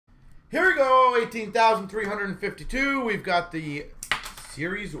Here we go, 18,352. We've got the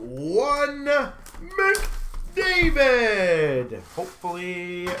Series 1 McDavid.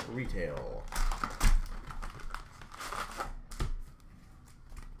 Hopefully retail.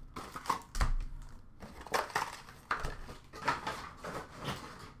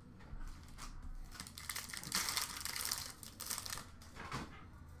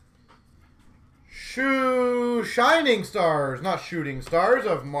 Shining Stars, not Shooting Stars,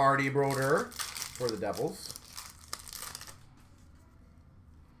 of Marty Brodeur for the Devils.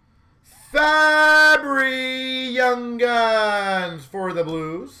 Fabry Young Guns for the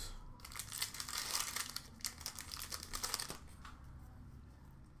Blues.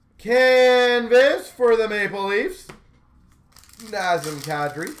 Canvas for the Maple Leafs. Nazem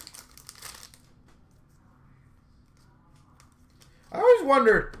Kadri. I always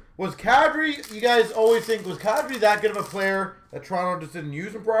wondered, was Kadri, you guys always think, was Kadri that good of a player that Toronto just didn't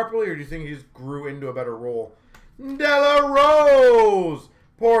use him properly, or do you think he just grew into a better role? Della Rose,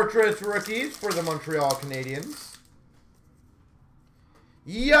 Portraits Rookies for the Montreal Canadiens.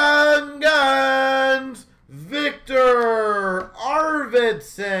 Young Guns, Victor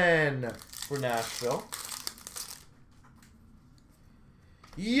Arvidsson for Nashville.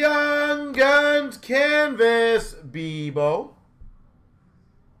 Young Guns, Canvas, Bebo.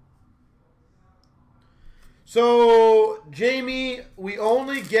 So, Jamie, we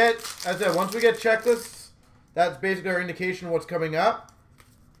only get, as I said, once we get checklists, that's basically our indication of what's coming up.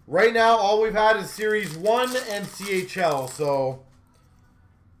 Right now, all we've had is Series 1 and CHL. So,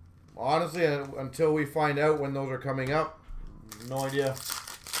 honestly, until we find out when those are coming up, no idea.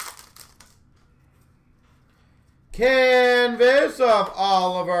 Canvas of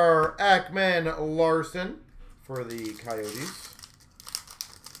Oliver Ekman-Larsson for the Coyotes.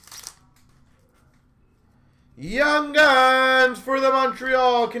 Young Guns for the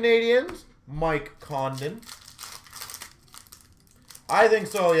Montreal Canadiens, Mike Condon. I think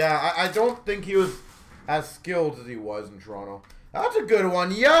so, yeah. I don't think he was as skilled as he was in Toronto. That's a good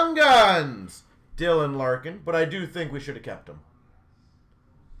one. Young Guns, Dylan Larkin. But I do think we should have kept him.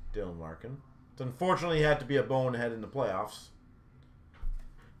 Dylan Larkin. Unfortunately, he had to be a bonehead in the playoffs.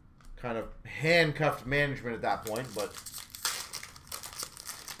 Kind of handcuffed management at that point, but...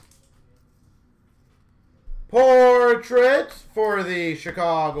 Portraits for the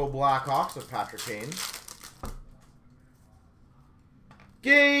Chicago Blackhawks of Patrick Kane.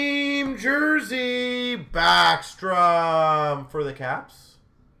 Game jersey, Backstrom for the Caps.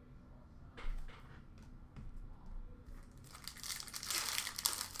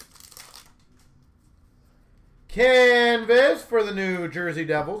 Canvas for the New Jersey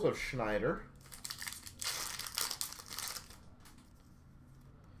Devils of Schneider.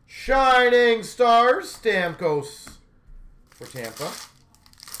 Shining Stars, Stamkos for Tampa.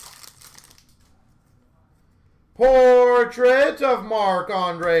 Portrait of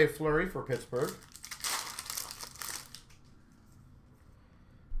Marc-Andre Fleury for Pittsburgh.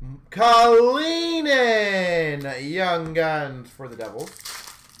 Kalinin, Young Guns for the Devils.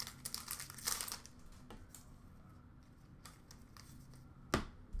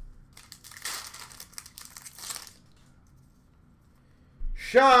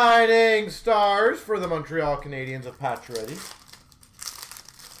 Shining Stars for the Montreal Canadiens of Pacioretty.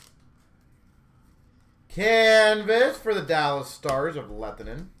 Canvas for the Dallas Stars of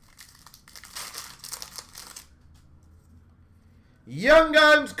Lehtinen. Young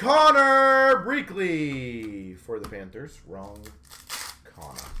Guns, Connor Breakley for the Panthers. Wrong.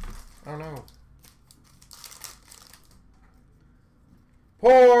 Connor. I don't know.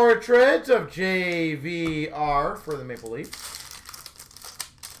 Portrait of JVR for the Maple Leafs.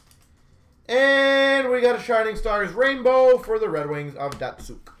 And we got a Shining Stars Rainbow for the Red Wings of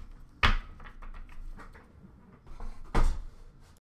Datsuk.